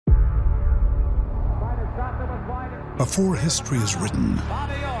Before history is written,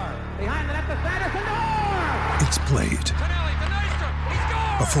 it's played.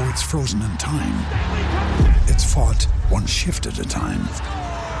 Before it's frozen in time, it's fought one shift at a time.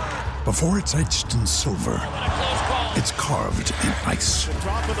 Before it's etched in silver, it's carved in ice.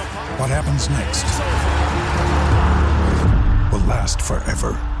 What happens next will last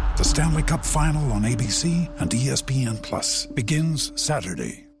forever. The Stanley Cup Final on ABC and ESPN Plus begins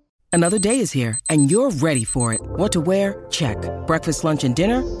Saturday. Another day is here, and you're ready for it. What to wear? Check. Breakfast, lunch, and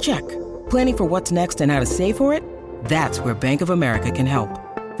dinner? Check. Planning for what's next and how to save for it? That's where Bank of America can help.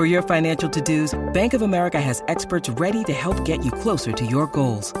 For your financial to-dos, Bank of America has experts ready to help get you closer to your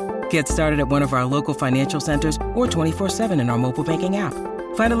goals. Get started at one of our local financial centers or 24/7 in our mobile banking app.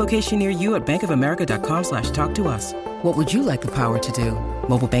 Find a location near you at bankofamerica.com/talktous. What would you like the power to do?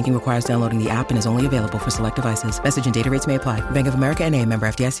 Mobile banking requires downloading the app and is only available for select devices. Message and data rates may apply. Bank of America N.A., member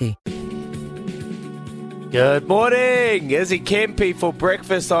FDIC. Good morning. Izzy Kempe for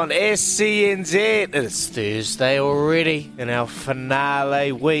breakfast on SCNZ. It's Thursday already in our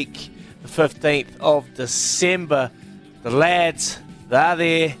finale week, the 15th of December. The lads, they're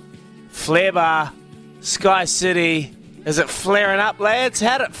there. Flare Bar, Sky City. Is it flaring up, lads?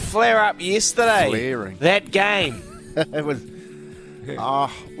 How did it flare up yesterday? Flaring. That game. It was.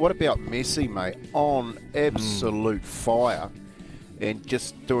 What about Messi, mate? On absolute fire and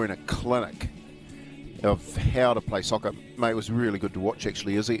just doing a clinic of how to play soccer. Mate, it was really good to watch,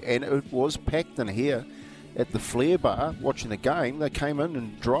 actually, Izzy. And it was packed in here at the Flare Bar watching the game. They came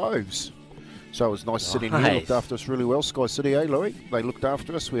in droves. So it was nice sitting here. Looked after us really well. Sky City, Louis? They looked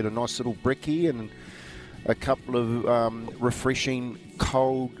after us. We had a nice little brekkie and a couple of refreshing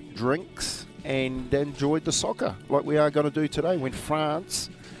cold drinks and enjoyed the soccer like we are going to do today when France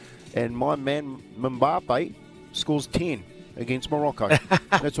and my man Mbappe scores 10 against Morocco.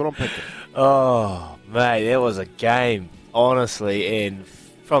 That's what I'm picking. Oh, mate, that was a game, honestly. And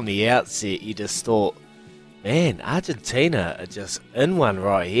from the outset, you just thought, man, Argentina are just in one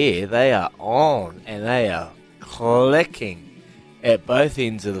right here. They are on and they are clicking at both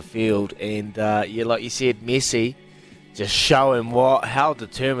ends of the field. And, like you said, Messi just showing how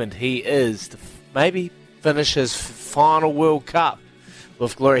determined he is to maybe finish his final World Cup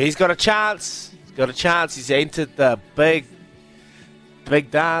with glory. He's got a chance. He's entered the big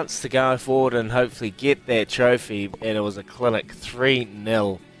dance to go forward and hopefully get that trophy. And it was a clinic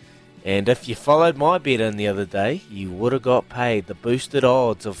 3-0. And if you followed my bet in the other day, you would have got paid the boosted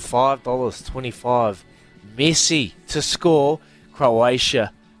odds of $5.25. Messi to score,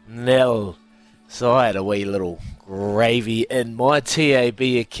 Croatia 0. So I had a wee little gravy in my TAB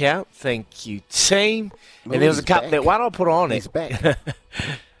account. Thank you, team. And there was a couple that one I put on He's it. back.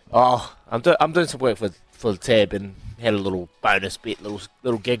 I'm doing some work for the tab and had a little bonus bet,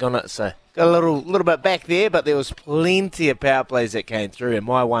 little gig on it. So got a little bit back there, but there was plenty of power plays that came through. And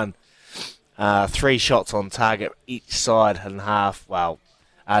my one, 3 shots on target each side and half. Well,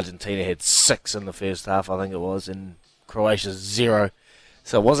 Argentina had 6 in the first half, I think it was, and Croatia 0.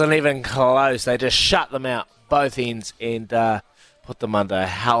 So it wasn't even close. They just shut them out, both ends, and put them under a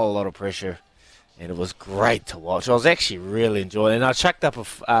hell of a lot of pressure. And it was great to watch. I was actually really enjoying it. And I chucked up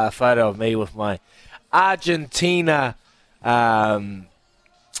a photo of me with my Argentina, my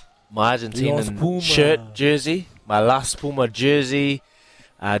Argentinian shirt jersey, my Las Puma jersey,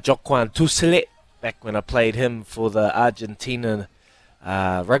 Joaquin Tuselet, back when I played him for the Argentina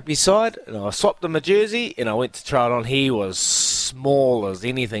rugby side. And I swapped him a jersey and I went to try it on. He was small as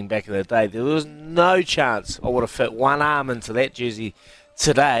anything back in the day. There was no chance I would have fit one arm into that jersey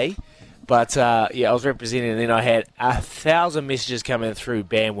today. But, I was representing, and then I had 1,000 messages coming through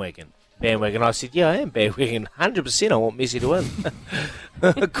bandwagon. I said, yeah, I am bandwagon. 100% I want Messi to win.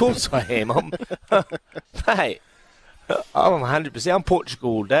 Of course I am. Mate, I'm 100%. I'm Portugal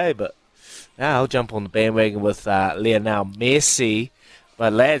all day, but I'll jump on the bandwagon with Lionel Messi.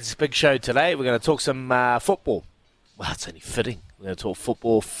 But, lads, big show today. We're going to talk some football. Well, it's only fitting. We're going to talk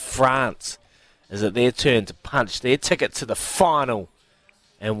football. France. Is it their turn to punch their ticket to the final?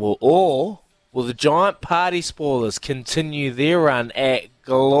 And will the giant party spoilers continue their run at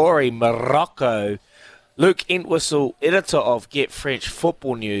glory? Morocco. Luke Entwistle, editor of Get French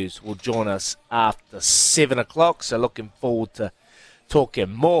Football News, will join us after 7 o'clock. So looking forward to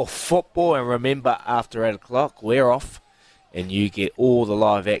talking more football. And remember, after 8 o'clock, we're off. And you get all the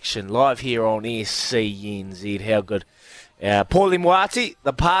live action live here on SCNZ. How good. Paulie Moati,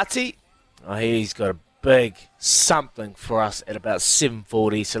 the party. He's got a big something for us at about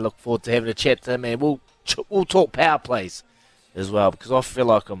 7:40, so look forward to having a chat to him, and we'll talk power plays as well, because I feel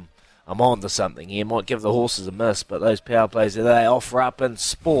like I'm on to something here. Might give the horses a miss, but those power plays that they offer up in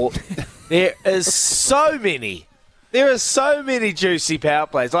sport, there is so many There are so many juicy power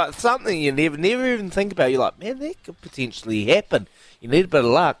plays, like something you never even think about. You're like, man, that could potentially happen. You need a bit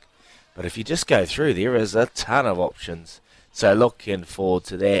of luck. But if you just go through, there is a ton of options. So looking forward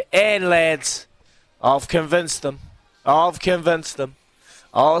to that. And lads, I've convinced them. I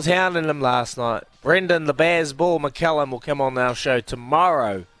was hounding them last night. Brendan the Baz Ball McCallum will come on our show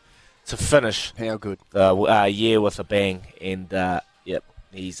tomorrow to finish How good. the year with a bang. And,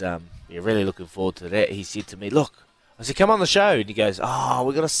 he's really looking forward to that. He said to me, look, I said, come on the show. And he goes,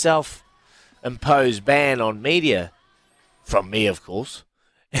 we've got a self-imposed ban on media. From me, of course.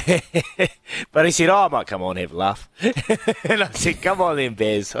 But he said, I might come on and have a laugh. And I said, come on then,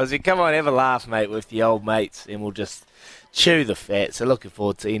 Baz. I said, come on, have a laugh, mate, with the old mates, and we'll just chew the fat. So looking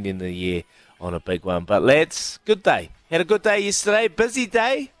forward to ending the year on a big one. But lads, good day. Had a good day yesterday. Busy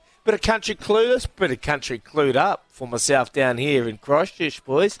day. Bit of country clueless, bit of country clued up for myself down here in Christchurch,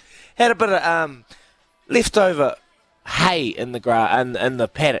 boys. Had a bit of leftover hay in the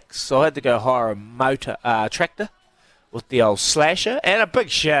paddocks, so I had to go hire a motor tractor with the old slasher. And a big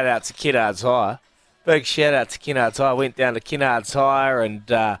shout out to Kennard's Hire. Went down to Kennard's Hire and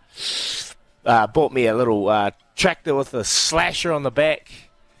bought me a little tractor with a slasher on the back.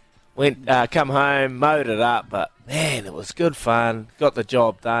 Come home, mowed it up, but man, it was good fun. Got the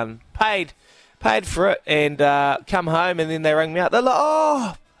job done. Paid for it, and come home, and then they rang me up. They're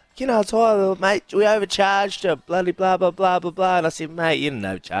like, Kennard's Hire, mate, we overcharged you, bloody blah, blah, blah, blah, blah. And I said, mate, you didn't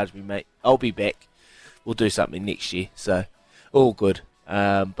overcharge me, mate. I'll be back. We'll do something next year, so all good.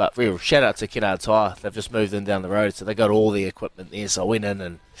 But real shout out to Kennard's Hire. They've just moved in down the road, so they got all the equipment there. So I went in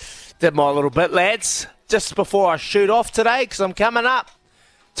and did my little bit, lads, just before I shoot off today, because I'm coming up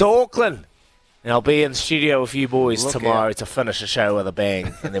to Auckland. And I'll be in the studio with you boys tomorrow to finish the show with a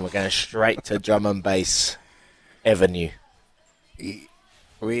bang, and then we're going straight to Drum and Bass Avenue.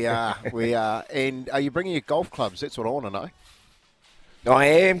 We are. And are you bringing your golf clubs? That's what I want to know. I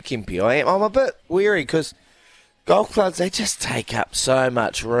am, Kimpy. I am. I'm a bit weary because golf clubs, they just take up so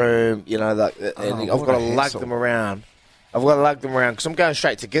much room, and I've got to lug them around. Because I'm going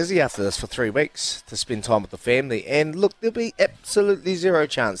straight to Gizzy after this for 3 weeks to spend time with the family. And look, there'll be absolutely zero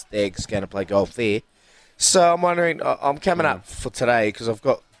chance Dag's going to play golf there. So I'm wondering, I'm coming up for today because I've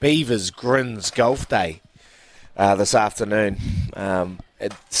got Beavers Grins Golf Day this afternoon.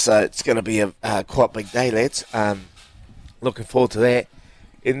 So it's going to be a quite big day, lads. Looking forward to that.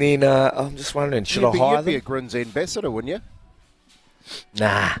 And then I'm just wondering, should I hire them? You'd be a Grins ambassador, wouldn't you?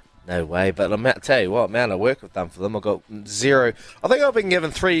 Nah, no way. But I'll tell you what, amount of work I've done for them. I've got zero. I think I've been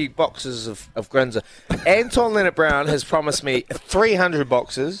given 3 boxes of Grins. Anton Leonard Brown has promised me 300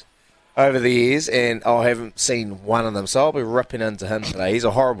 boxes over the years, and I haven't seen one of them. So I'll be ripping into him today. He's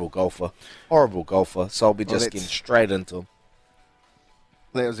a horrible golfer. So I'll be just getting straight into him.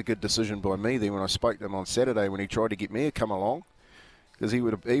 That was a good decision by me then when I spoke to him on Saturday when he tried to get me to come along, because he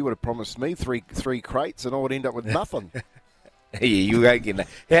would have promised me three crates and I would end up with nothing. Yeah, you won't get that.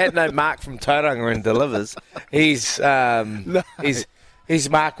 He had no Mark from Tauranga and delivers. He's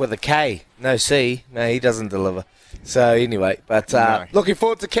Mark with a K, no C. No, he doesn't deliver. So anyway, but looking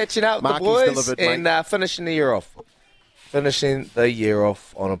forward to catching up with the boys and finishing the year off. Finishing the year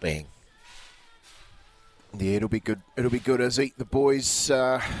off on a bang. Yeah, it'll be good. Izzy. The boys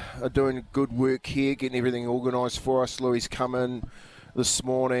are doing good work here, getting everything organised for us. Louis come in this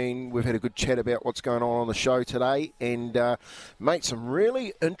morning. We've had a good chat about what's going on the show today, and mate, some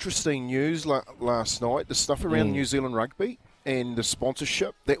really interesting news last night. The stuff around New Zealand rugby and the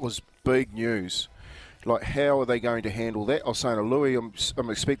sponsorship, that was big news. Like, how are they going to handle that? I was saying to Louis, I'm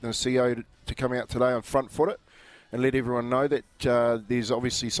expecting the CEO to come out today on front foot it and let everyone know that there's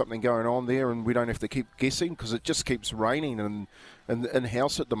obviously something going on there, and we don't have to keep guessing, because it just keeps raining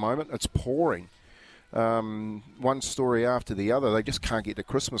in-house at the moment. It's pouring. One story after the other. They just can't get to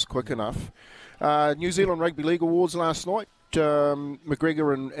Christmas quick enough. New Zealand Rugby League Awards last night.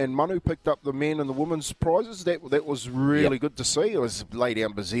 McGregor and Manu picked up the men and the women's prizes. That was really good to see. It was lay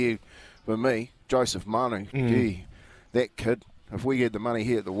down Bazier for me. Joseph Manu. Gee, that kid. If we had the money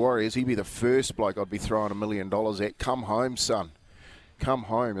here at the Warriors, he'd be the first bloke I'd be throwing $1 million at. Come home, son. Come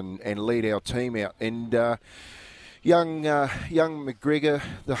home and lead our team out. And young McGregor,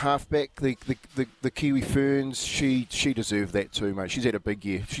 the halfback, the Kiwi Ferns, she deserved that too, mate. She's had a big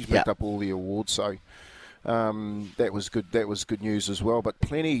year. She's picked up all the awards, so that was good. That was good news as well. But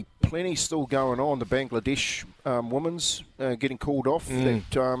plenty still going on. The Bangladesh women's getting called off.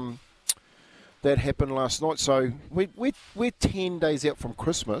 That happened last night. So we're 10 days out from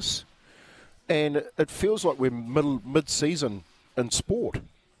Christmas, and it feels like we're mid-season in sport.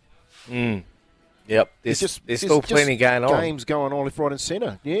 Yep. There's still plenty going on. Games going on left, right and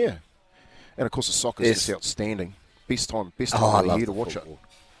centre, yeah. And, of course, the soccer's just outstanding. best time I of the love year the to watch football.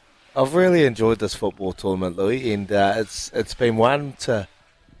 I've really enjoyed this football tournament, Louis, and it's been one to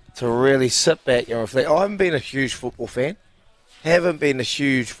really sit back and reflect. I haven't been a huge football fan,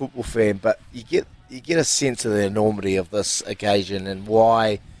 but you get a sense of the enormity of this occasion and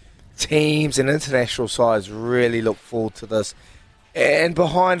why teams and international sides really look forward to this. And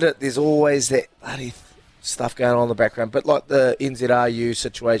behind it, there's always that bloody stuff going on in the background. But like the NZRU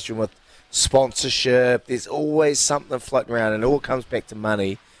situation with sponsorship, there's always something floating around, and it all comes back to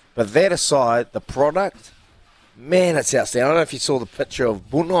money. But that aside, the product, man, it's outstanding. I don't know if you saw the picture of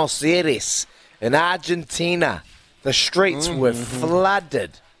Buenos Aires in Argentina. The streets were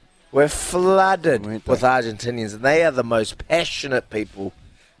flooded. With Argentinians, and they are the most passionate people.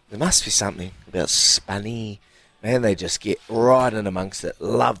 There must be something about Spani. Man, they just get right in amongst it.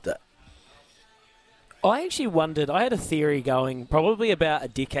 Loved it. I actually wondered, I had a theory going probably about a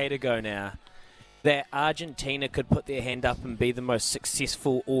decade ago now, that Argentina could put their hand up and be the most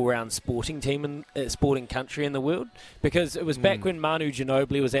successful all-round sporting team and sporting country in the world, because it was back when Manu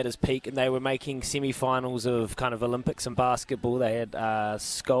Ginobili was at his peak and they were making semi-finals of kind of Olympics and basketball. They had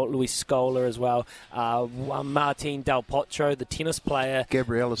Luis Scola as well, Martin Del Potro, the tennis player,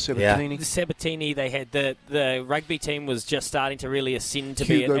 Gabriela Sabatini. Sabatini. They had the rugby team was just starting to really ascend to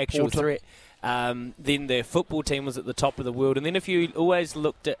Hugo be an actual Porter. threat. Then their football team was at the top of the world, and then if you always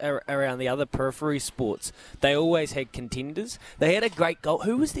looked at around the other periphery sports, they always had contenders. They had a great goal.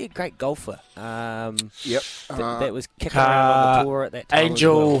 Who was their great golfer? That was kicking around on the tour at that time.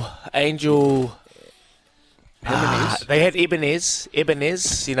 Angel. Jimenez. They had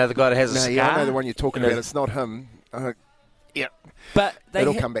Ibanez. You know, the guy that has a scar. I know the one you're talking about. It's not him. But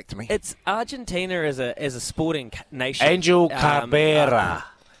it'll come back to me. It's Argentina as a sporting nation. Angel Cabrera.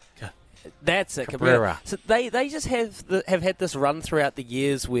 That's it, Cabrera. So they just have had this run throughout the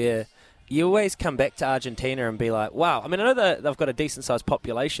years where you always come back to Argentina and be like, wow. I mean, I know that they've got a decent-sized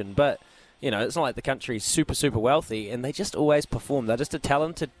population, but, you know, it's not like the country's super, super wealthy, and they just always perform. They're just a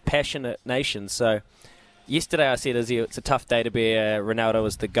talented, passionate nation. So yesterday I said, Izzy, it's a tough day to be Ronaldo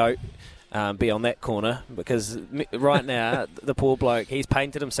as the GOAT. Be on that corner, because right now the poor bloke, he's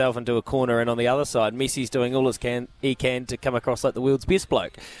painted himself into a corner, and on the other side Messi's doing all he can to come across like the world's best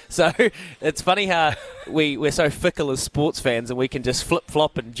bloke. So it's funny how we're so fickle as sports fans, and we can just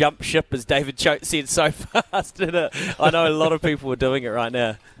flip-flop and jump ship, as David Choate said, so fast. And I know a lot of people are doing it right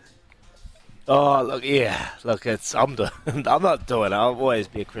now. Oh, look, I'm not doing it. I'll always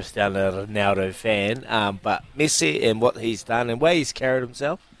be a Cristiano Ronaldo fan, but Messi and what he's done and where he's carried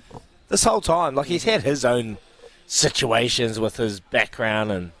himself this whole time, like, he's had his own situations with his background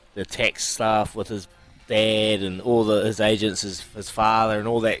and the tax stuff with his dad and all his agents, his father, and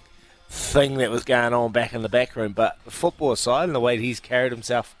all that thing that was going on back in the back room. But the football aside, and the way he's carried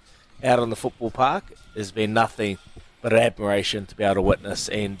himself out on the football park has been nothing but admiration to be able to witness.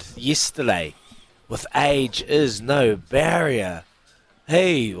 And yesterday, with age is no barrier,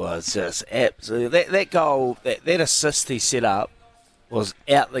 he was just absolutely... That goal, that assist he set up was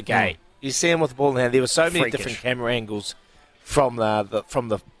out the gate. You see him with the ball in hand. There were so many different camera angles from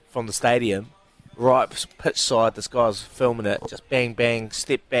the stadium, right pitch side. This guy was filming it. Just bang bang,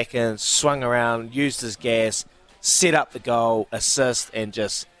 stepped back in, swung around, used his gas, set up the goal, assist, and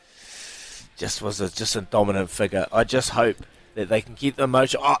just was a dominant figure. I just hope that they can keep the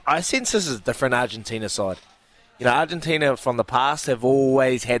emotion. I sense this is a different Argentina side. You know, Argentina from the past have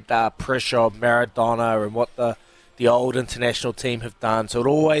always had the pressure of Maradona and what the old international team have done, so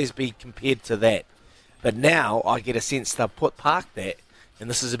it'll always be compared to that. But now I get a sense they'll park that, and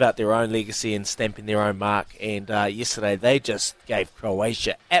this is about their own legacy and stamping their own mark. And yesterday they just gave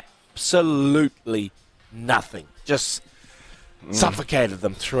Croatia absolutely nothing, just suffocated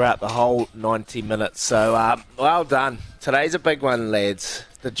them throughout the whole 90 minutes. So well done. Today's a big one, lads.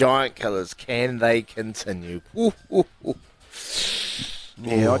 The Giant Killers, can they continue?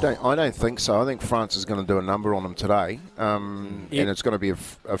 Yeah, I don't think so. I think France is going to do a number on them today, and it's going to be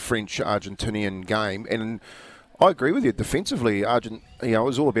a French-Argentinian game. And I agree with you. Defensively, it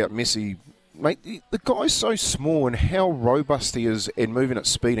was all about Messi. Mate, the guy's so small, and how robust he is in moving at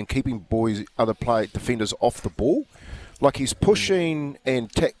speed and keeping other defenders off the ball. Like, he's pushing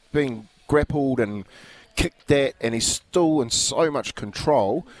and being grappled and kicked at, and he's still in so much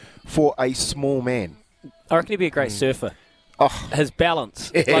control for a small man. I reckon he'd be a great surfer. His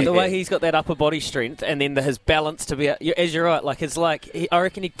balance, like the way he's got that upper body strength, and then his balance to be, as you're right, like it's like I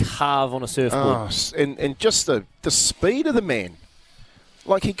reckon he'd carve on a surfboard. And just the speed of the man,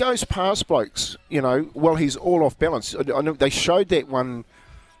 like he goes past blokes, while he's all off balance. I know they showed that one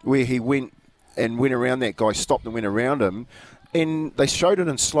where he went around that guy, stopped and went around him, and they showed it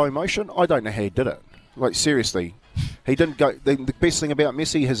in slow motion. I don't know how he did it. Like, seriously, He didn't go. The best thing about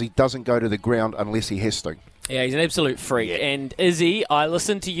Messi is he doesn't go to the ground unless he has to. Yeah, he's an absolute freak. And Izzy, I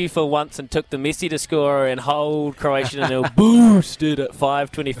listened to you for once and took the Messi to score and hold Croatia and they'll boosted at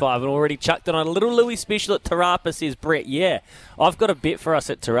 5.25 and already chucked it on a little Louis special at Tarapa, says Brett. Yeah, I've got a bet for us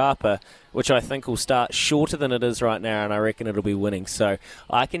at Tarapa, which I think will start shorter than it is right now, and I reckon it'll be winning. So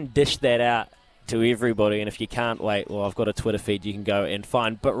I can dish that out to everybody, and if you can't wait, well, I've got a Twitter feed you can go and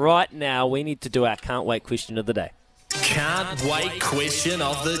find. But right now, we need to do our can't wait question of the day. Can't wait question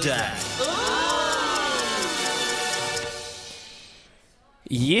of the day.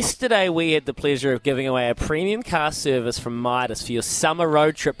 Yesterday, we had the pleasure of giving away a premium car service from Midas for your summer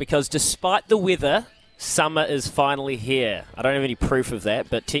road trip because despite the weather, summer is finally here. I don't have any proof of that,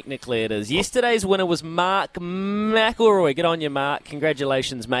 but technically it is. Yesterday's winner was Mark McElroy. Get on your Mark.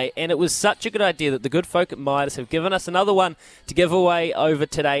 Congratulations, mate. And it was such a good idea that the good folk at Midas have given us another one to give away over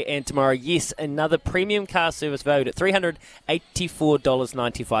today and tomorrow. Yes, another premium car service valued at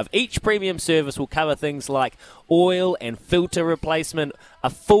 $384.95. Each premium service will cover things like oil and filter replacement, a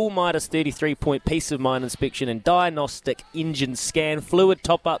full Midas 33-point peace of mind inspection and diagnostic engine scan, fluid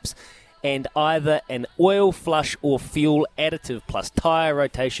top-ups, and either an oil flush or fuel additive plus tyre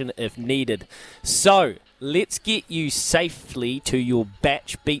rotation if needed. So, let's get you safely to your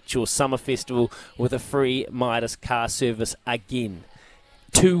Batch Beach or Summer Festival with a free Midas car service again.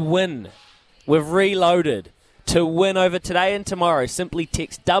 To win, we've reloaded. To win over today and tomorrow, simply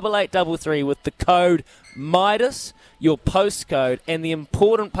text 8833 with the code Midas, your postcode, and the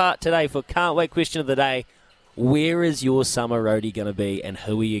important part today for Can't Wait question of the day, where is your summer roadie going to be and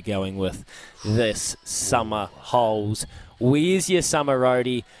who are you going with this summer holes? Where's your summer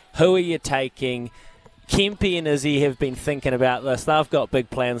roadie? Who are you taking? Kempy and Izzy have been thinking about this. They've got big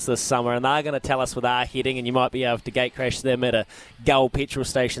plans this summer and they're going to tell us where they're heading, and you might be able to gate crash them at a Gull petrol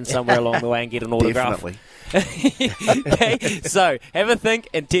station somewhere along the way and get an autograph. Definitely. Okay, so have a think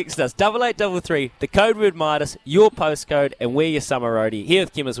and text us 8833, the code word Midas, your postcode, and where your summer roadie. Here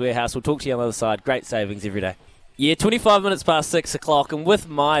with Kimmer's Warehouse. We'll talk to you on the other side. Great savings every day. Yeah, 25 minutes past 6 o'clock, and with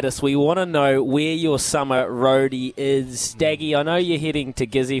Midas, we want to know where your summer roadie is. Staggy, I know you're heading to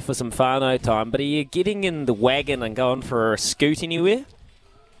Gizzy for some whānau time, but are you getting in the wagon and going for a scoot anywhere?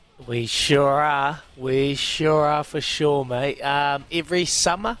 We sure are. We sure are for sure, mate. Every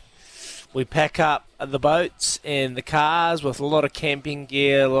summer, we pack up the boats and the cars with a lot of camping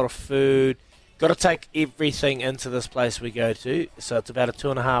gear, a lot of food. Got to take everything into this place we go to, so it's about a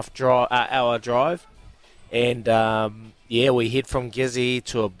 2.5 hour drive. And, we head from Gizzy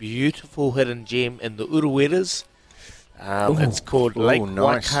to a beautiful hidden gem in the Uruweras. It's called Lake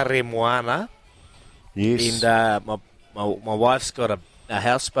Wakaremoana. Yes. And my wife's got a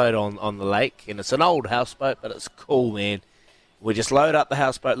houseboat on the lake, and it's an old houseboat, but it's cool, man. We just load up the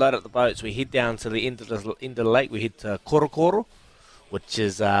houseboat, load up the boats, we head down to the end of the lake. We head to Korokoro, which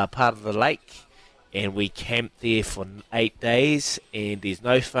is part of the lake, and we camp there for 8 days, and there's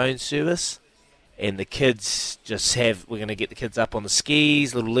no phone service. And the kids we're going to get the kids up on the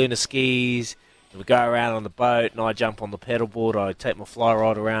skis, little lunar skis. And we go around on the boat, and I jump on the paddleboard. I take my fly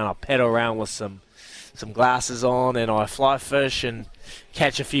rod around. I paddle around with some glasses on, and I fly fish and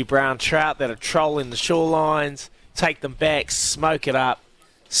catch a few brown trout that are trolling the shorelines. Take them back, smoke it up,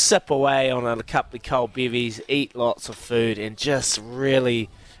 sip away on a couple of cold bevies, eat lots of food, and just really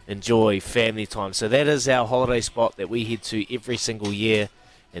enjoy family time. So that is our holiday spot that we head to every single year.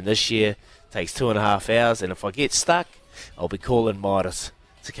 And this year takes 2.5 hours, and if I get stuck, I'll be calling Midas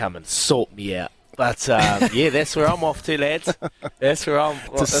to come and sort me out. But that's where I'm off to, lads. That's where I'm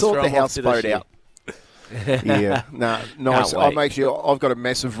to sort the houseboat out. Yeah, nice. I've got a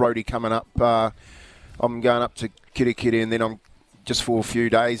massive roadie coming up. I'm going up to Kirikiri, and then I'm just for a few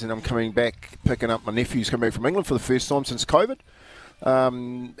days, and I'm coming back, picking up my nephew's coming back from England for the first time since COVID.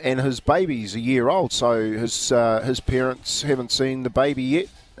 And his baby's a year old, so his parents haven't seen the baby yet.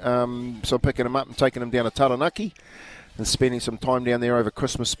 So I'm picking him up and taking him down to Taranaki and spending some time down there over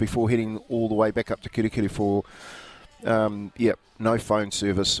Christmas before heading all the way back up to Kirikiri for, no phone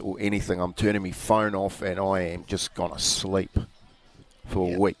service or anything. I'm turning my phone off and I am just going to sleep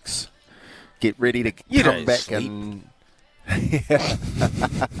for weeks. Get ready to come back and...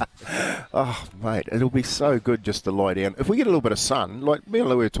 Oh, mate, it'll be so good just to lie down. If we get a little bit of sun, like me and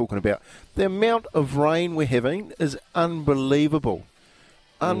Lou were talking about, the amount of rain we're having is unbelievable.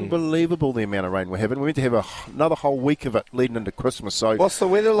 Unbelievable, the amount of rain we're having. We're meant to have another whole week of it leading into Christmas. So, what's the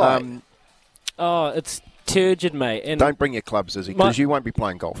weather like? It's turgid, mate. And don't bring your clubs, Izzy, because you won't be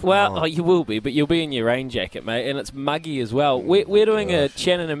playing golf. Well, you will be, but you'll be in your rain jacket, mate, and it's muggy as well. We're doing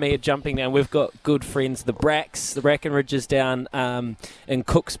Shannon and me are jumping down. We've got good friends, the Brackenridges down in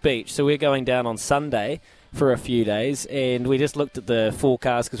Cooks Beach, so we're going down on Sunday. for a few days, and we just looked at the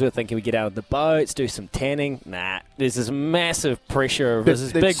forecast because we were thinking we'd get out of the boats, do some tanning. Nah, there's this massive pressure. There's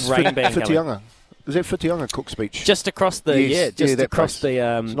this big rain band coming. Whitianga. Is that Whitianga, Cook's Beach? Just across the, Yes, just that across place.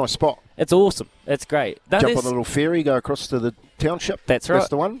 the... It's a nice spot. It's awesome. It's great. Jump on the little ferry, go across to the township. That's right. That's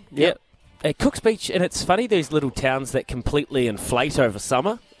the one? Yep. At Cook's Beach, and it's funny, these little towns that completely inflate over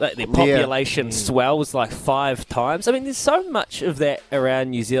summer. Like their population swells like 5 times. I mean, there's so much of that around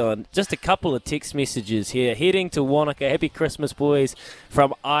New Zealand. Just a couple of text messages here. Heading to Wanaka. Happy Christmas, boys.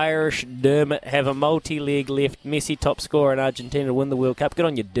 From Irish Dermot. Have a multi-leg left. Messi top scorer in Argentina to win the World Cup. Good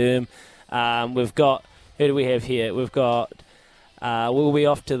on you, Derm. We've got... Who do we have here? We've got... we'll be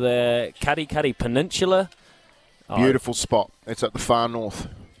off to the Kari Peninsula. Beautiful spot. It's at the far north.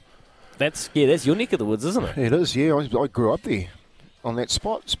 That's your neck of the woods, isn't it? It is, yeah. I grew up there on that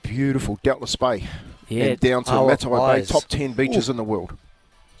spot. It's beautiful. Doubtless Bay. Yeah. And down to Matai Bay, top 10 beaches in the world.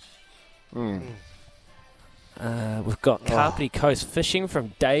 We've got Kapiti Coast Fishing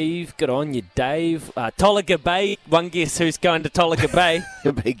from Dave. Good on you, Dave. Tolaga Bay. One guess who's going to Tolaga Bay?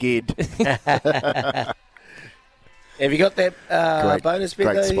 Big Ed. Have you got that bonus bet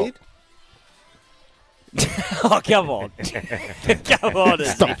great though, spot. Ed? Oh, come on. Come on,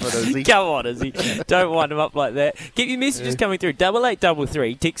 Izzy. Stop it, Izzy. Come on, Izzy. Don't wind him up like that. Keep your messages coming through.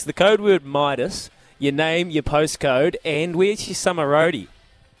 8833. Text the code word Midas, your name, your postcode, and where's your summer roadie.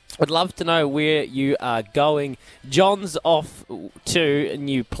 I'd love to know where you are going. John's off to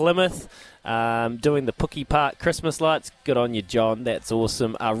New Plymouth, doing the Pookie Park Christmas lights. Good on you, John. That's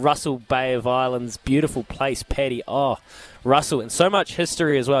awesome. Russell Bay of Islands, beautiful place, Paddy. Oh, Russell, and so much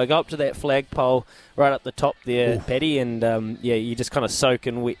history as well. I go up to that flagpole right up the top there, Paddy, and you just kind of soak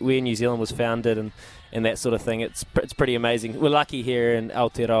in where New Zealand was founded and that sort of thing. It's pretty amazing. We're lucky here in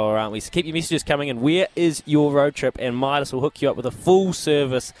Aotearoa, aren't we? So keep your messages coming in. Where is your road trip? And Midas will hook you up with a full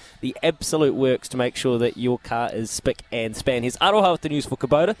service, the absolute works to make sure that your car is spick and span. Here's Aroha with the news for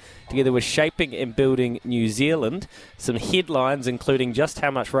Kubota, together with Shaping and Building New Zealand. Some headlines, including just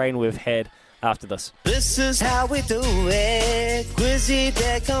how much rain we've had after this. This is how we do it. Quizzy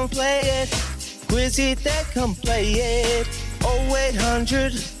that come play it. Quizzy that come play it.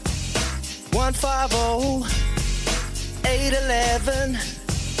 0800 150 811.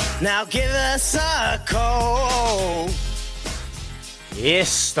 Now give us a call.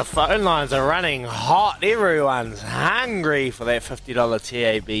 Yes, the phone lines are running hot. Everyone's hungry for that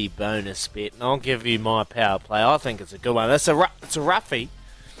 $50 TAB bonus bet. And I'll give you my power play. I think it's a good one. It's a roughie.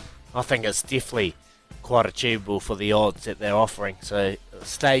 I think it's definitely quite achievable for the odds that they're offering. So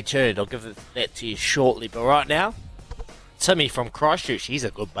stay tuned. I'll give that to you shortly. But right now, Timmy from Christchurch, he's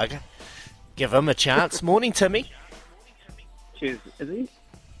a good bugger. Give him a chance. Morning, Timmy. Cheers, Izzy.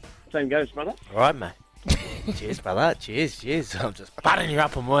 Same goes, brother. All right, mate. Cheers, brother. Cheers. I'm just butting you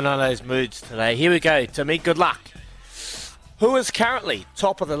up on one of those moods today. Here we go, Timmy. Good luck. Who is currently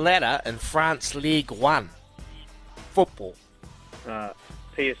top of the ladder in France League 1? Football.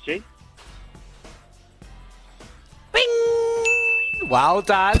 PSG. Bing! Well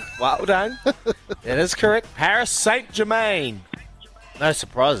done. That is correct. Paris Saint-Germain. No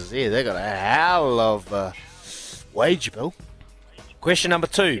surprises here. They got a hell of a wage bill. Question number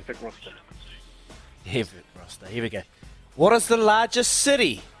 2. Epic roster. Here we go. What is the largest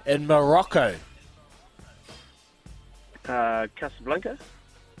city in Morocco? Casablanca.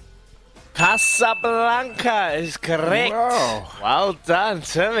 Casablanca is correct. Wow. Well done,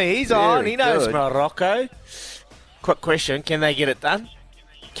 Timmy. He's on. He knows good. Morocco. Quick question. Can they get it done?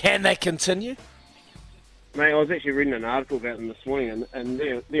 Can they continue? Mate, I was actually reading an article about them this morning, and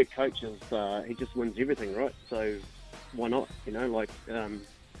their coach is, he just wins everything, right? So why not? You know, like, I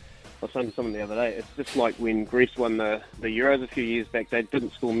was saying to someone the other day, it's just like when Greece won the Euros a few years back. They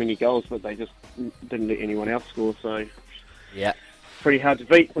didn't score many goals, but they just didn't let anyone else score. So Yeah. pretty hard to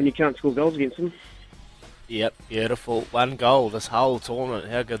beat when you can't score goals against them. Yep, beautiful. 1 goal this whole tournament.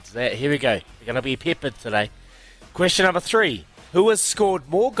 How good's that? Here we go. We're going to be peppered today. Question number 3. Who has scored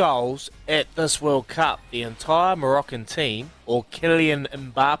more goals at this World Cup? The entire Moroccan team or Kylian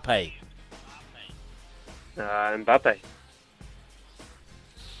Mbappe? Mbappe.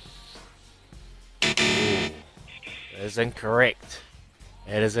 That is incorrect.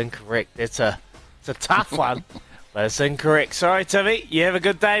 It's a tough one, but it's incorrect. Sorry, Timmy. You have a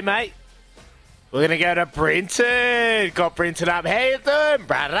good day, mate. We're going to go to Brenton. Got Brenton up. How you doing,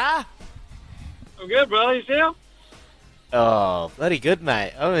 brother? I'm good, brother. Yourself? Oh, bloody good,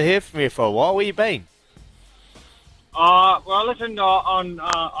 mate. I haven't heard from you for a while. Where you been? Well, I listened on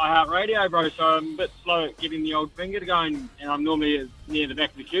iHeartRadio, bro, so I'm a bit slow at getting the old finger going, and I'm normally near the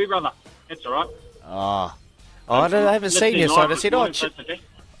back of the queue, brother. That's all right. I haven't seen you, so I said,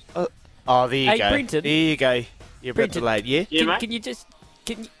 Oh, there you Hey, go. Brenton. There you go. You're a bit Brenton. delayed, yeah? Yeah, mate. Can you just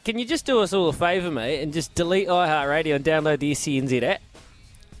can you just do us all a favour, mate, and just delete iHeartRadio and download the SCNZ app?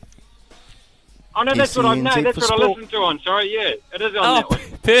 Oh no, that's what I know. SCNZ That's for what I sport. listen to on. Sorry, yeah, it is on Oh, that one.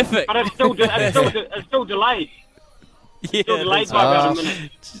 perfect. But it's still delayed. Yeah, Still delayed that's by right. about a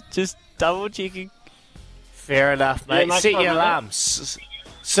minute. Just double checking. Fair enough, mate. Yeah, mate, Set your sorry, mate. alarm.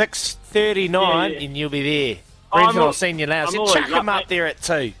 6:39 Yeah, yeah. and you'll be there. Oh, Brenton, I'm I've seen you now. I'm So always chuck him up, up there at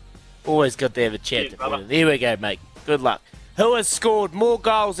 2. Always good to have a chat. Cheers, brother. There we go, mate. Good luck. Who has scored more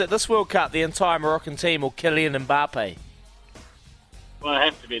goals at this World Cup, the entire Moroccan team or Kylian Mbappe? Well, it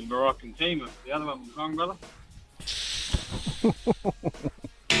has to be the Moroccan team. If the other one was wrong, brother.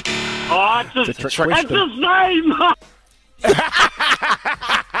 Oh, it's his name!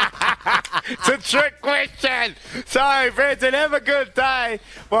 It's a trick question. Sorry, Brenton, have a good day.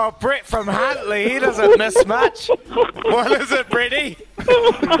 Well, Brett from Huntley, he doesn't miss much. What is it, Bretty?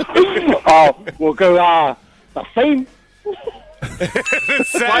 Oh, we'll go, the same. The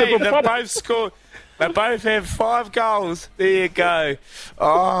same. They both scored. They both have 5 goals. There you go.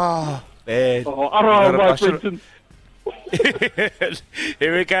 Oh, man. Oh, I don't know, Brenton.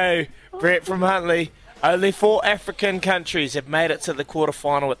 Here we go. Brett from Huntley. Only 4 African countries have made it to the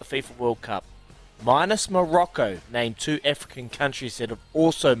quarterfinal at the FIFA World Cup. Minus Morocco, name 2 African countries that have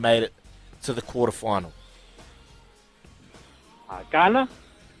also made it to the quarterfinal. Ghana,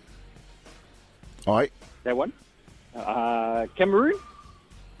 Aye. that one. Cameroon.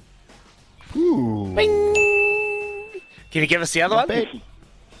 Ooh. Bing! Can you give us the other Not one?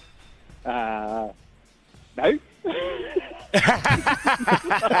 bad. No.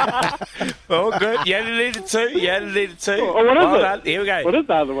 Oh, good. You only needed 2. You only needed 2. Oh, what is Well it? done. Here we go. What is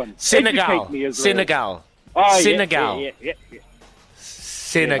the other one? Senegal. Educate me, Israel. Senegal. Oh, Senegal. Yeah.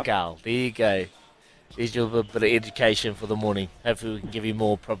 Senegal. There you go. There's your bit of education for the morning. Hopefully we can give you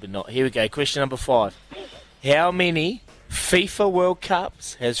more. Probably not. Here we go. Question number 5. How many FIFA World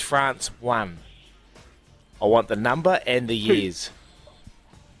Cups has France won? I want the number and the years.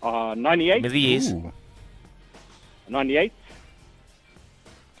 98. Give me the years. Ooh. 98.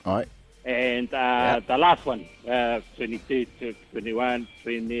 Aye. And the last one, 22 to 21,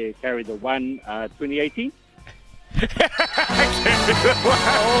 20, carry the one, 2018.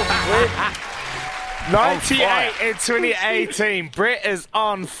 98 and 2018. Brett is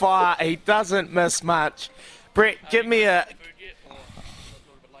on fire. He doesn't miss much. Brett, give me a...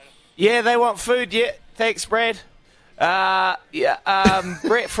 Yeah, they want food. Yeah, thanks, Brad. Brett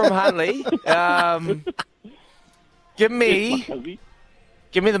from Huntley. Give me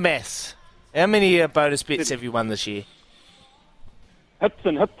the maths. How many bonus bets have you won this year? Hits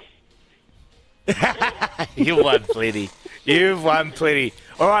and hits. You've won plenty. You've won plenty.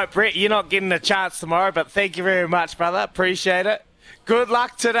 All right, Brett, you're not getting a chance tomorrow, but thank you very much, brother. Appreciate it. Good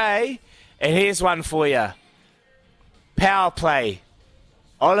luck today. And here's one for you. Power play.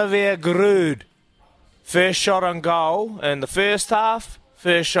 Olivier Giroud. First shot on goal in the first half.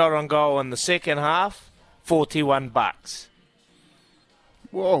 First shot on goal in the second half. $41.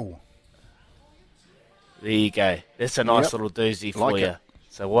 Whoa. There you go. That's a nice little doozy for Like you. it.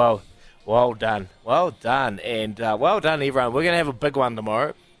 So well done. Well done. And well done, everyone. We're going to have a big one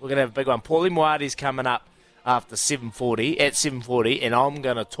tomorrow. We're going to have a big one. Paulie Moati's coming up after 7:40, and I'm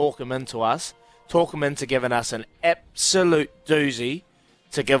going to talk him into giving us an absolute doozy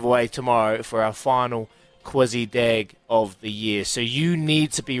to give away tomorrow for our final Quizzy Dag of the year. So you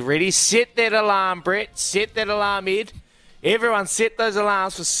need to be ready. Set that alarm, Brett. Set that alarm, Ed. Everyone set those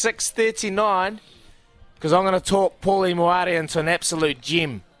alarms for 6:39 because I'm going to talk Paulie Moati into an absolute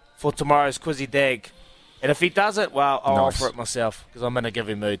gem for tomorrow's Quizzy Dag. And if he does it, well, I'll Nice. offer it myself because I'm in a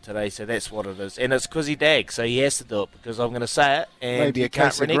giving mood today, so that's what it is. And it's Quizzy Dag, so he has to do it because I'm going to say it and Maybe he a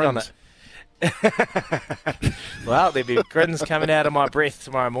can't case of renege on grins. it. Well, there'll be grins coming out of my breath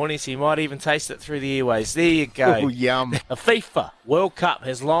tomorrow morning, so you might even taste it through the airways. There you go. Oh, yum. The FIFA World Cup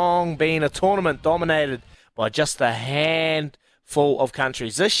has long been a tournament dominated by just a handful of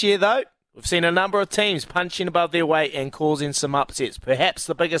countries. This year, though, we've seen a number of teams punching above their weight and causing some upsets. Perhaps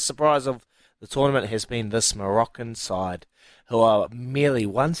the biggest surprise of the tournament has been this Moroccan side, who are merely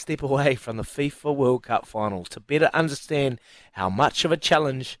one step away from the FIFA World Cup final. To better understand how much of a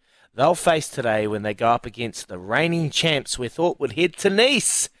challenge they'll face today when they go up against the reigning champs, we thought we'd head to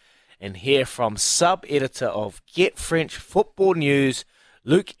Nice and hear from sub-editor of Get French Football News,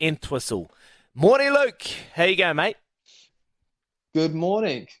 Luke Entwistle. Morning, Luke. How you going, mate? Good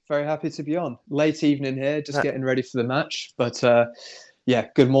morning. Very happy to be on. Late evening here, just getting ready for the match. But yeah,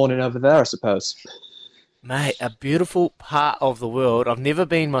 good morning over there, I suppose. Mate, a beautiful part of the world. I've never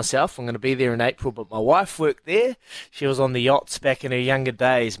been myself. I'm going to be there in April, but my wife worked there. She was on the yachts back in her younger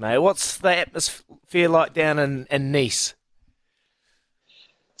days, mate. What's the atmosphere like down in Nice?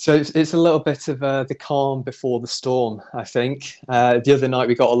 So it's a little bit of the calm before the storm, I think. The other night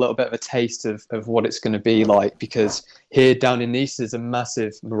we got a little bit of a taste of what it's going to be like, because here down in Nice there's a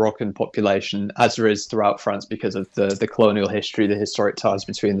massive Moroccan population, as there is throughout France because of the colonial history, the historic ties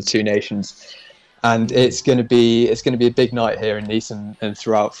between the two nations. And it's going to be a big night here in Nice and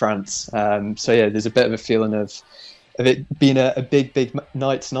throughout France. So yeah, there's a bit of a feeling of it being a big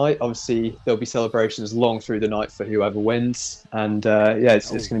night tonight. Obviously, there'll be celebrations long through the night for whoever wins, and it's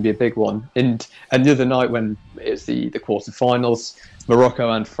going to be a big one. And the other night when it's the quarterfinals,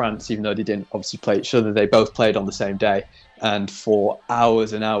 Morocco and France, even though they didn't obviously play each other, they both played on the same day. And for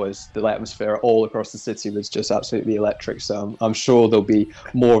hours and hours, the atmosphere all across the city was just absolutely electric. So I'm sure there'll be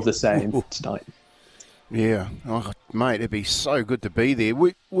more of the same tonight. Yeah, mate, it'd be so good to be there.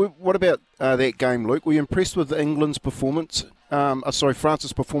 What about that game, Luke? Were you impressed with England's performance?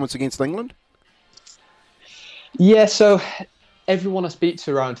 France's performance against England? Yeah, so everyone I speak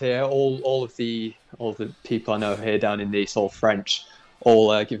to around here, all of the people I know here down in Nice, all French,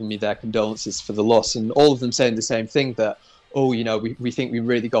 all giving me their condolences for the loss, and all of them saying the same thing, that we think we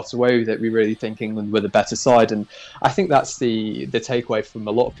really got away with it. We really think England were the better side. And I think that's the takeaway from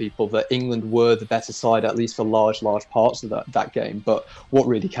a lot of people, that England were the better side, at least for large parts of that game. But what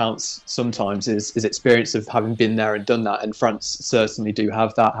really counts sometimes is experience of having been there and done that. And France certainly do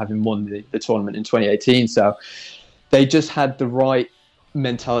have that, having won the tournament in 2018. So they just had the right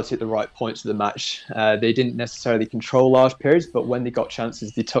mentality at the right points of the match. They didn't necessarily control large periods, but when they got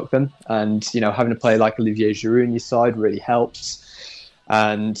chances, they took them. And having to play like Olivier Giroud in your side really helps,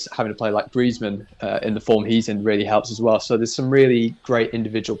 and having to play like Griezmann in the form he's in really helps as well. So there's some really great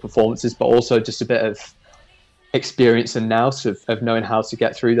individual performances, but also just a bit of experience and nous of knowing how to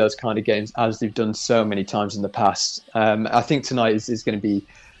get through those kind of games, as they've done so many times in the past. I think tonight is going to be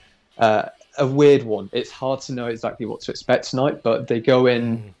a weird one. It's hard to know exactly what to expect tonight, but they go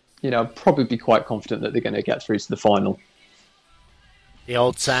in, probably quite confident that they're going to get through to the final. The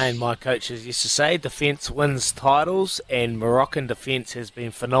old saying my coaches used to say, defence wins titles, and Moroccan defence has been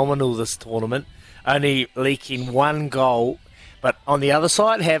phenomenal this tournament, only leaking one goal, but on the other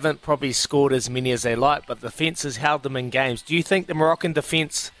side haven't probably scored as many as they like, but defence has held them in games. Do you think the Moroccan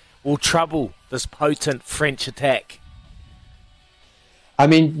defence will trouble this potent French attack? I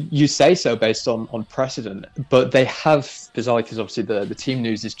mean, you say so based on precedent, but they have, bizarrely, because obviously the team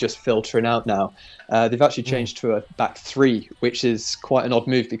news is just filtering out now. They've actually changed to a back three, which is quite an odd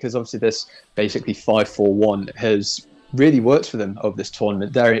move, because obviously this basically 5-4-1 has really worked for them over this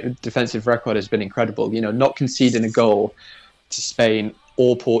tournament. Their defensive record has been incredible. Not conceding a goal to Spain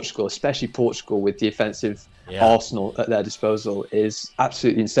or Portugal, especially Portugal with the offensive arsenal at their disposal, is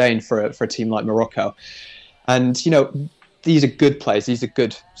absolutely insane for a team like Morocco. And, these are good players. These are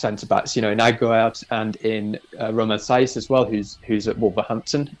good centre-backs, in Aguerd and in Romain Saïss as well, who's at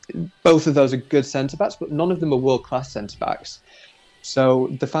Wolverhampton. Both of those are good centre-backs, but none of them are world-class centre-backs. So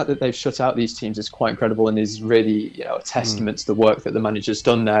the fact that they've shut out these teams is quite incredible, and is really a testament to the work that the manager's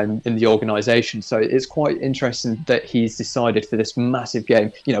done there in the organisation. So it's quite interesting that he's decided for this massive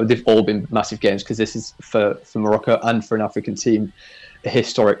game. They've all been massive games, because this is for Morocco and for an African team a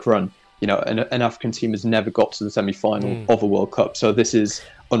historic run. An African team has never got to the semi-final of a World Cup, so this is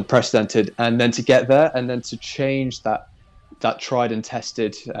unprecedented. And then to get there, and then to change that tried and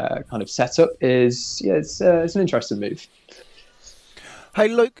tested kind of setup it's an interesting move. Hey,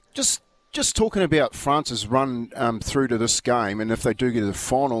 Luke, just talking about France's run through to this game, and if they do get to the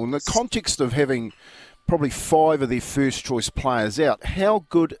final, in the context of having probably 5 of their first-choice players out, how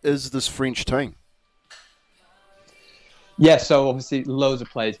good is this French team? Yeah, so obviously loads of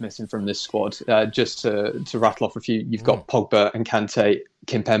players missing from this squad. Just to rattle off a few, you've got Pogba and Kante,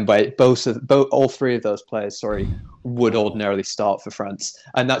 Kimpembe. All 3 of those players, would ordinarily start for France.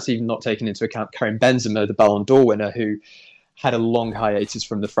 And that's even not taking into account Karim Benzema, the Ballon d'Or winner, who had a long hiatus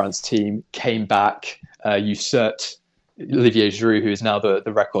from the France team, came back, usurped Olivier Giroud, who is now the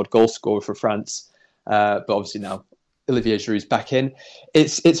record goal scorer for France. But obviously now Olivier Giroud's back in.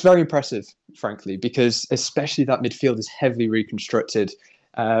 It's very impressive, frankly, because especially that midfield is heavily reconstructed.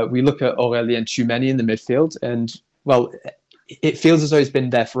 We look at Aurélien Tchouameni in the midfield, and it feels as though he's been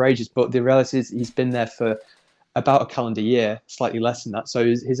there for ages, but the reality is he's been there for about a calendar year, slightly less than that. So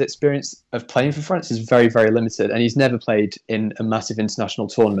his experience of playing for France is very, very limited, and he's never played in a massive international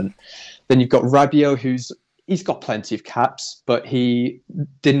tournament. Then you've got Rabiot, who's he's got plenty of caps, but he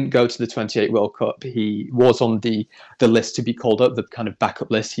didn't go to the 28 World Cup. He was on the list to be called up, the kind of backup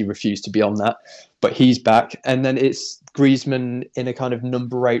list. He refused to be on that, but he's back. And then it's Griezmann in a kind of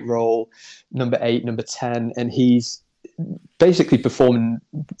number 8 role, number 8, number 10, and he's basically performing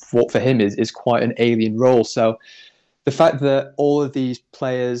what for him is quite an alien role. So the fact that all of these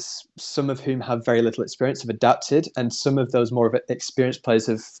players, some of whom have very little experience, have adapted, and some of those more experienced players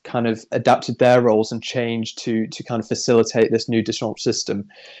have kind of adapted their roles and changed to kind of facilitate this new Deschamps system,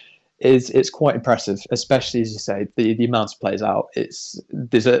 it's quite impressive. Especially, as you say, the amount of players out.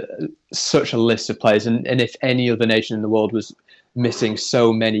 There's such a list of players, and if any other nation in the world was missing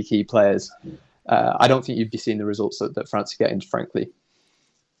so many key players, I don't think you'd be seeing the results that France are getting, frankly.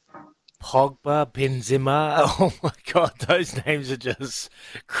 Pogba, Benzema, oh my God, those names are just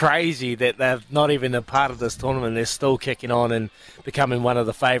crazy that they're not even a part of this tournament. They're still kicking on and becoming one of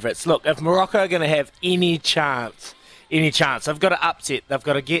the favourites. Look, if Morocco are going to have any chance, they've got to upset. They've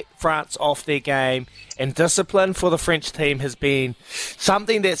got to get France off their game, and discipline for the French team has been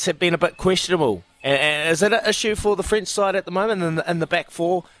something that's been a bit questionable. And is it an issue for the French side at the moment in the back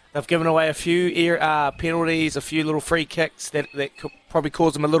four? They've given away a few penalties, a few little free kicks that could probably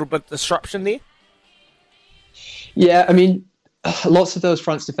cause them a little bit of disruption there. Yeah, I mean, lots of those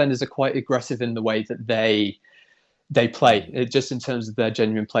France defenders are quite aggressive in the way that they play, just in terms of their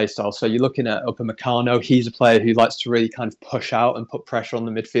genuine play style. So you're looking at Upamecano. He's a player who likes to really kind of push out and put pressure on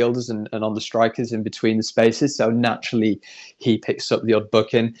the midfielders and on the strikers in between the spaces. So naturally, he picks up the odd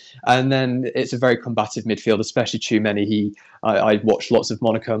booking. And then it's a very combative midfield, especially Tchouameni. I watched lots of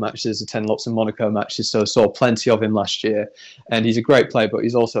Monaco matches, attend lots of Monaco matches, so saw plenty of him last year. And he's a great player, but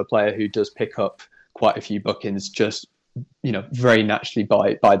he's also a player who does pick up quite a few bookings just very naturally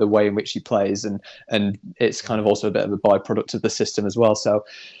by the way in which he plays, and it's kind of also a bit of a byproduct of the system as well. So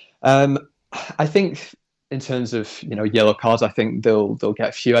I think in terms of yellow cards, I think they'll get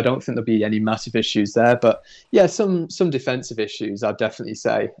a few. I don't think there'll be any massive issues there, but yeah, some defensive issues I'd definitely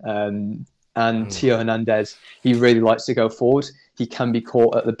say. And Theo Hernandez, he really likes to go forward. He can be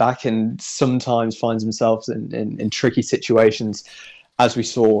caught at the back and sometimes finds himself in tricky situations, as we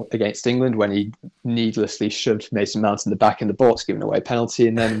saw against England when he needlessly shoved Mason Mount in the back in the box, giving away a penalty.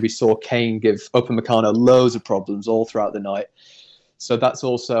 And then we saw Kane give Upamecano loads of problems all throughout the night. So that's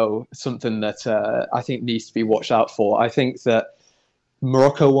also something that I think needs to be watched out for. I think that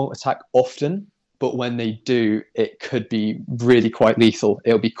Morocco won't attack often, but when they do, it could be really quite lethal.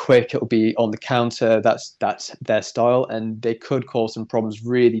 It'll be quick, it'll be on the counter, that's their style, and they could cause some problems,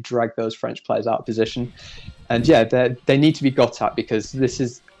 really drag those French players out of position. And yeah, they need to be got at, because this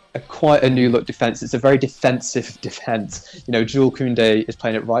is quite a new look defence. It's a very defensive defence. Jules Koundé is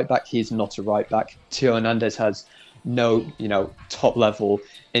playing at right back. He's not a right back. Theo Hernandez has no, top level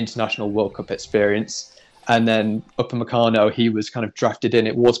international World Cup experience. And then Upamecano, he was kind of drafted in.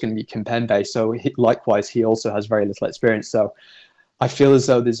 It was going to be Kimpembe. So likewise, he also has very little experience. So I feel as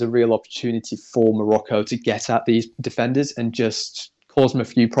though there's a real opportunity for Morocco to get at these defenders and just cause them a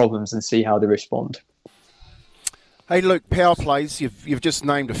few problems and see how they respond. Hey, Luke, power plays, you've just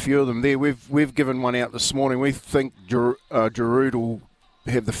named a few of them there. We've given one out this morning. We think Giroud will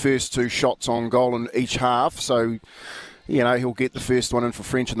have the first 2 shots on goal in each half. So, he'll get the first one in for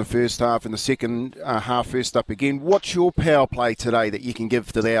French in the first half and the second half first up again. What's your power play today that you can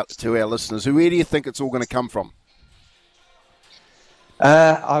give to our listeners? Where do you think it's all going to come from?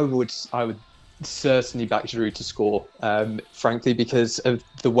 I would certainly back Giroud to score, frankly, because of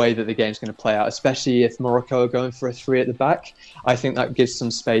the way that the game's going to play out, especially if Morocco are going for a 3 at the back. I think that gives some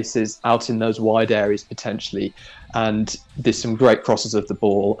spaces out in those wide areas potentially, and there's some great crosses of the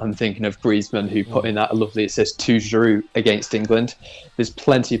ball. I'm thinking of Griezmann, who put in that lovely assist to Giroud against England. There's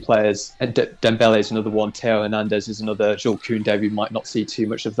plenty of players, and Dembele is another one, Theo Hernandez is another, Jules Koundé, we might not see too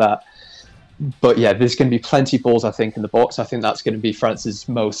much of that. But yeah, there's going to be plenty of balls, I think, in the box. I think that's going to be France's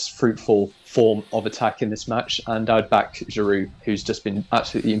most fruitful form of attack in this match. And I'd back Giroud, who's just been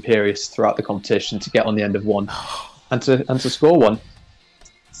absolutely imperious throughout the competition, to get on the end of one and to score one.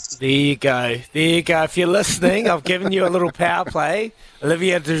 There you go. If you're listening, I've given you a little power play.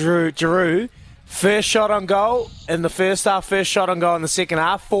 Olivier Giroud, first shot on goal in the first half, first shot on goal in the second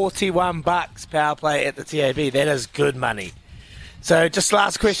half, $41 power play at the TAB. That is good money. So just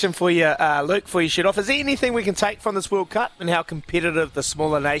last question for you, Luke, before you shoot off. Is there anything we can take from this World Cup and how competitive the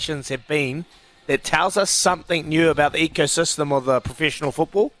smaller nations have been that tells us something new about the ecosystem of the professional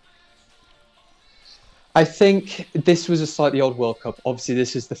football? I think this was a slightly odd World Cup. Obviously,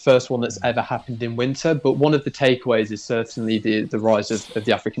 this is the first one that's ever happened in winter, but one of the takeaways is certainly the rise of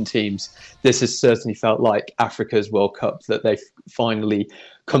the African teams. This has certainly felt like Africa's World Cup, that they've finally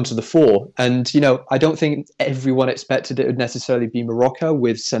come to the fore. And, I don't think everyone expected it would necessarily be Morocco,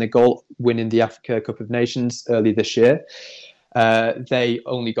 with Senegal winning the Africa Cup of Nations early this year. They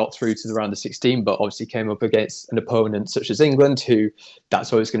only got through to the round of 16, but obviously came up against an opponent such as England, who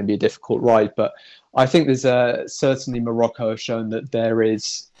that's always going to be a difficult ride. But I think there's certainly Morocco have shown that there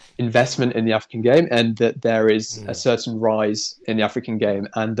is investment in the African game, and that there is a certain rise in the African game,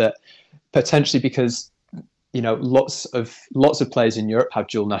 and that potentially because lots of players in Europe have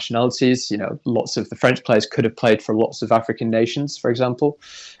dual nationalities. Lots of the French players could have played for lots of African nations, for example.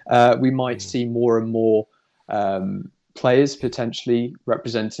 We might see more and more players potentially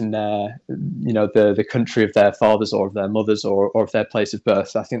representing the country of their fathers or of their mothers or of their place of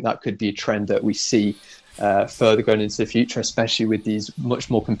birth. I think that could be a trend that we see further going into the future, especially with these much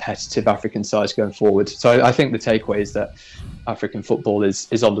more competitive African sides going forward. So I think the takeaway is that African football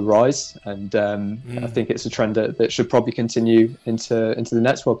is on the rise, and I think it's a trend that should probably continue into the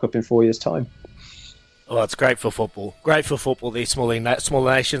next World Cup in 4 years' time. Well, it's great for football. Great for football. These small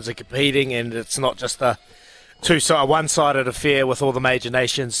nations are competing, and it's not just a one-sided affair with all the major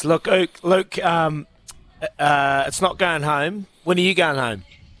nations. Look, Luke, it's not going home. When are you going home?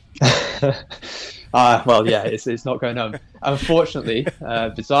 Well, yeah, it's not going home. Unfortunately,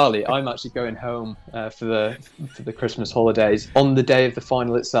 bizarrely, I'm actually going home for the Christmas holidays on the day of the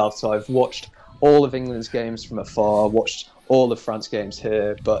final itself. So I've watched all of England's games from afar, watched all of France games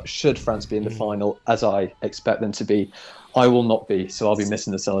here. But should France be in the final, as I expect them to be, I will not be. So I'll be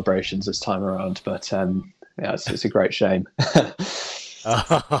missing the celebrations this time around. But yeah, it's a great shame.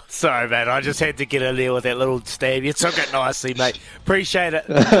 Oh, sorry, man. I just had to get in there with that little stab. You took it nicely, mate. Appreciate it.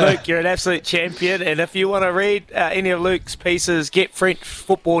 Luke, you're an absolute champion. And if you want to read any of Luke's pieces, get French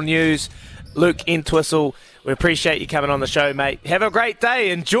football news, Luke Entwistle. We appreciate you coming on the show, mate. Have a great day.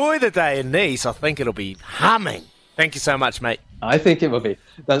 Enjoy the day in Nice. I think it'll be humming. Thank you so much, mate. I think it will be.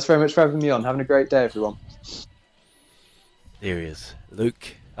 Thanks very much for having me on. Having a great day, everyone. There he is.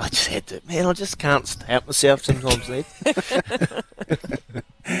 Luke. I just had to, man, I just can't help myself sometimes, Ned.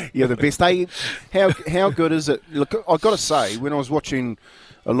 You're the best. Hey, how good is it? Look, I've got to say, when I was watching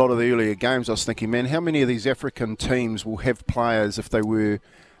a lot of the earlier games, I was thinking, man, how many of these African teams will have players if they were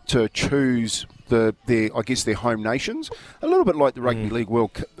to choose their home nations? A little bit like the Rugby League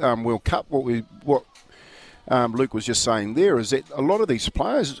World Cup. What Luke was just saying there is that a lot of these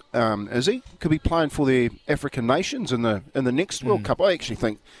players, could be playing for their African nations in the next World Cup. I actually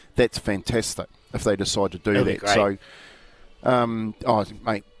think that's fantastic if they decide to do That'd that. So,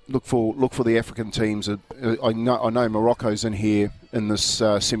 mate, look for the African teams. I know Morocco's in here in this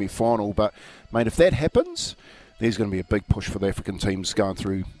semi-final, but mate, if that happens, there's going to be a big push for the African teams going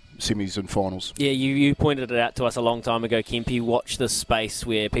through semis and finals. Yeah, you pointed it out to us a long time ago, Kempy. Watch this space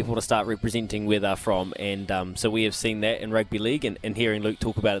where people want to start representing where they're from, and so we have seen that in rugby league, and hearing Luke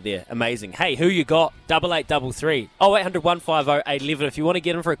talk about it there, amazing. Hey, who you got? 8833 0800 150 811. If you want to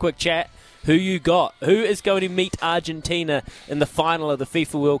get in for a quick chat, who you got? Who is going to meet Argentina in the final of the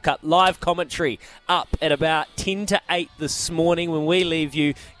FIFA World Cup? Live commentary up at about 10 to 8 this morning when we leave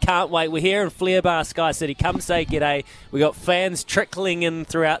you. Can't wait. We're here in Flair Bar, Sky City. Come say g'day. We got fans trickling in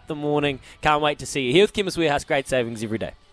throughout the morning. Can't wait to see you. Here with Chemist Warehouse, great savings every day.